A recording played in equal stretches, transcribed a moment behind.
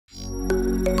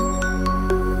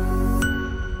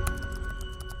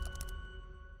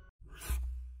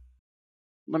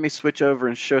let me switch over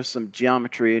and show some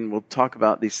geometry, and we'll talk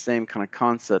about these same kind of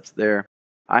concepts there.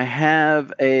 I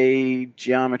have a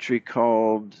geometry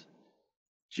called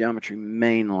geometry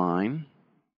mainline.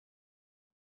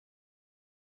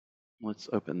 Let's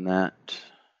open that.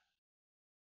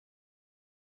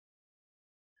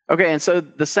 Okay, and so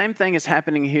the same thing is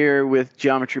happening here with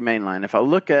geometry mainline. If I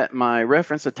look at my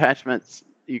reference attachments,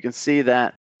 you can see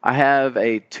that I have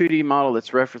a 2D model that's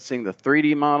referencing the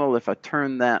 3D model. If I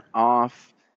turn that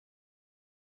off,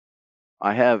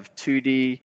 I have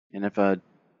 2D, and if I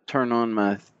turn on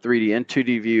my 3D and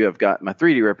 2D view, I've got my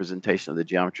 3D representation of the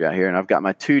geometry out here, and I've got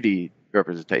my 2D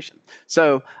representation.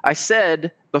 So I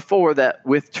said before that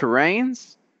with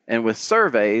terrains and with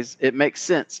surveys, it makes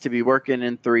sense to be working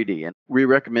in 3D. And we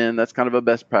recommend that's kind of a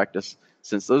best practice.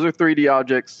 Since those are 3D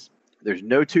objects, there's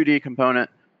no 2D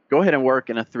component, go ahead and work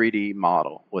in a 3D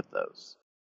model with those.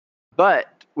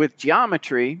 But with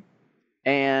geometry,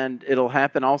 and it'll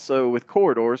happen also with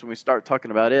corridors when we start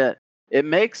talking about it, it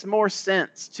makes more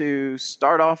sense to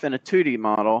start off in a 2D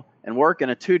model and work in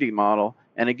a 2D model,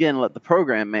 and again, let the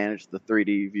program manage the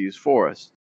 3D views for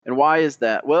us. And why is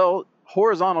that? Well,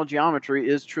 horizontal geometry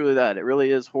is truly that. It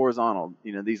really is horizontal.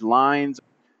 You know, these lines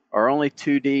are only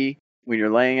 2D when you're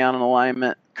laying out an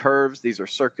alignment. Curves, these are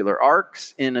circular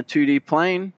arcs in a 2D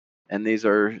plane, and these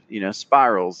are, you know,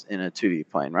 spirals in a 2D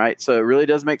plane, right? So it really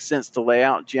does make sense to lay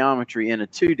out geometry in a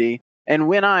 2D. And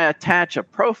when I attach a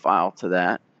profile to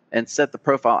that and set the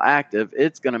profile active,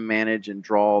 it's going to manage and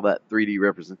draw that 3D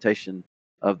representation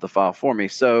of the file for me.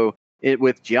 So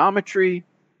with geometry,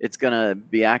 it's going to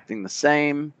be acting the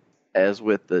same as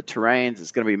with the terrains.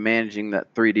 It's going to be managing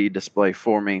that 3D display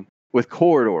for me. With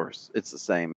corridors, it's the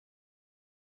same.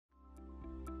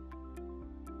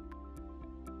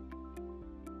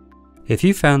 If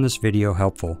you found this video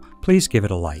helpful, please give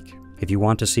it a like. If you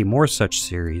want to see more such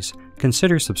series,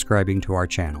 consider subscribing to our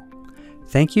channel.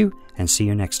 Thank you, and see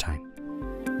you next time.